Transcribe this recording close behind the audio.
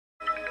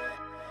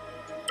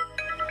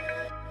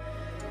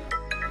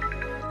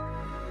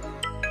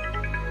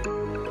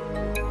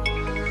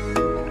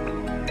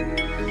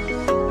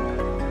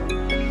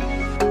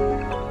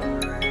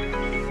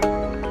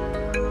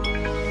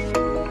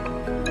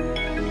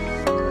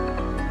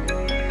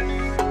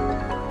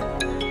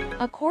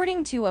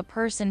According to a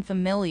person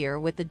familiar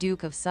with the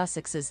Duke of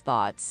Sussex's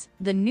thoughts,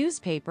 the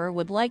newspaper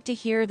would like to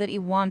hear that he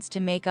wants to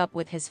make up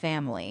with his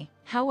family.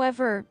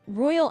 However,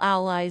 royal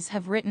allies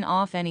have written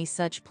off any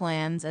such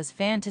plans as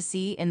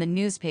fantasy in the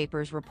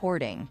newspaper's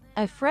reporting.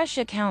 A fresh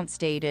account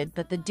stated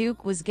that the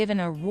Duke was given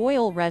a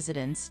royal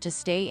residence to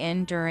stay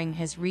in during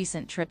his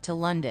recent trip to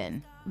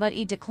London, but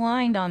he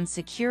declined on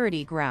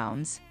security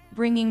grounds,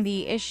 bringing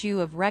the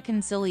issue of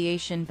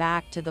reconciliation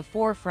back to the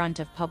forefront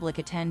of public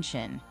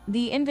attention.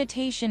 The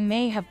invitation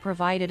may have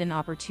provided an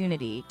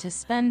opportunity to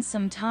spend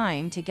some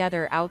time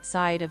together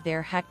outside of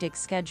their hectic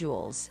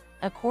schedules,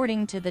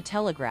 according to the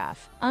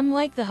Telegraph.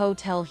 Unlike the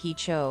hotel he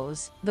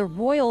chose, the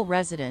royal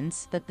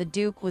residence that the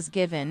Duke was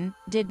given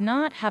did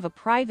not have a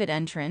private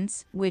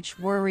entrance, which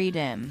worried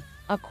him.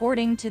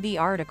 According to the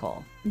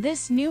article,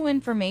 this new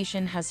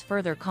information has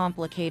further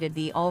complicated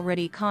the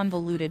already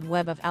convoluted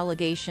web of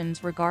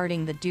allegations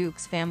regarding the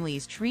Duke's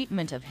family's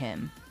treatment of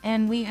him,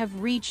 and we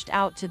have reached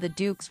out to the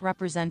Duke's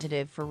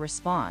representative for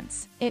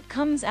response. It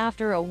comes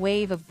after a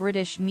wave of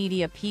British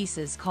media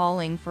pieces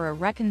calling for a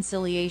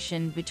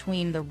reconciliation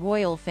between the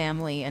royal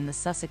family and the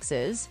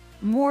Sussexes,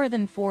 more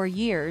than 4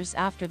 years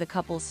after the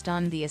couple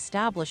stunned the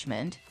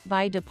establishment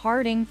by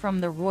departing from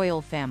the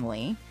royal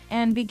family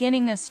and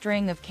beginning a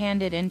string of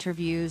candid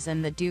interviews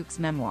in the Duke's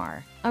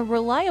memoir. A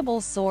reliable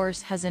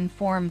source has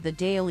informed the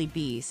Daily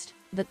Beast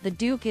that the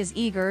Duke is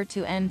eager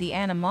to end the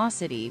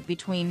animosity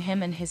between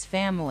him and his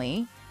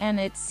family, and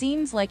it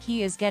seems like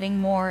he is getting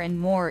more and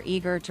more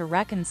eager to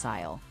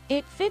reconcile.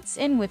 It fits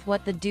in with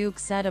what the Duke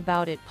said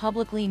about it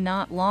publicly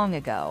not long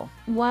ago.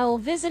 While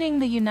visiting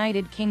the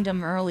United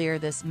Kingdom earlier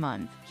this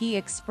month, he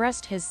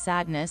expressed his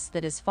sadness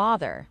that his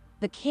father,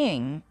 the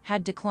King,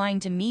 had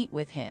declined to meet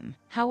with him.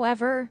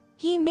 However,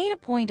 he made a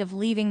point of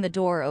leaving the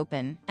door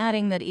open,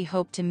 adding that he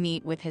hoped to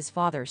meet with his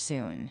father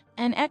soon.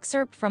 An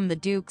excerpt from the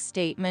Duke's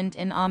statement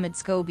in Ahmed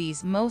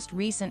Scobie's most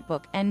recent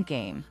book,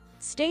 Endgame,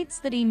 states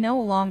that he no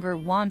longer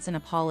wants an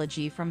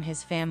apology from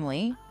his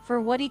family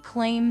for what he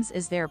claims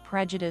is their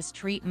prejudiced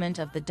treatment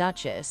of the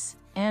Duchess,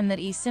 and that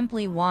he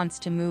simply wants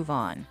to move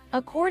on.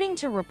 According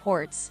to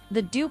reports,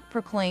 the Duke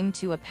proclaimed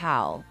to a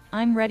pal,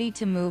 "I'm ready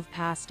to move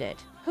past it.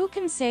 Who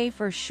can say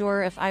for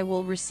sure if I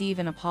will receive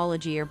an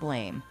apology or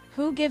blame?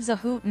 Who gives a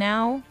hoot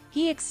now?"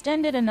 He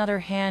extended another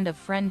hand of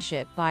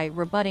friendship by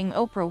rebutting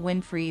Oprah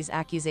Winfrey's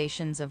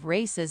accusations of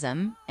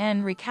racism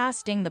and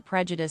recasting the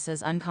prejudice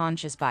as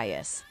unconscious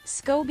bias.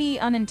 Scobie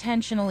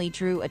unintentionally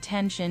drew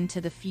attention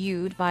to the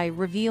feud by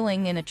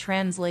revealing in a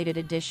translated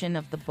edition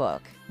of the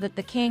book that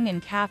the King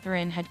and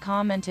Catherine had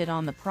commented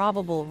on the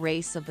probable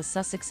race of the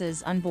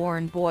Sussexes'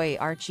 unborn boy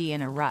Archie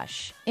in a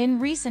rush. "In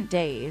recent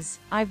days,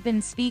 I've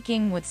been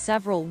speaking with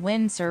several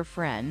Windsor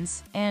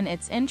friends, and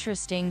it's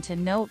interesting to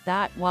note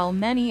that while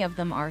many of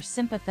them are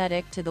sympathetic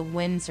to the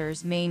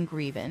Windsors' main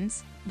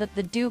grievance, that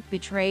the Duke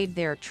betrayed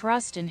their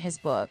trust in his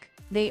book,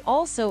 they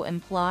also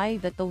imply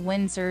that the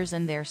Windsors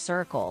and their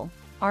circle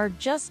are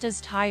just as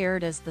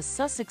tired as the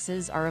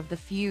Sussexes are of the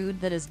feud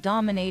that has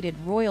dominated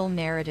royal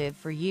narrative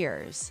for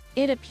years.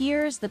 It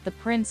appears that the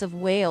Prince of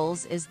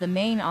Wales is the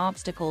main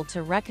obstacle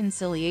to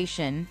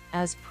reconciliation,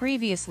 as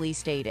previously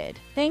stated."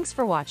 Thanks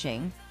for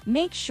watching.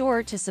 Make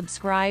sure to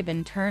subscribe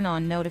and turn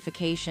on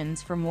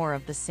notifications for more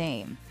of the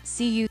same.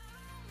 See you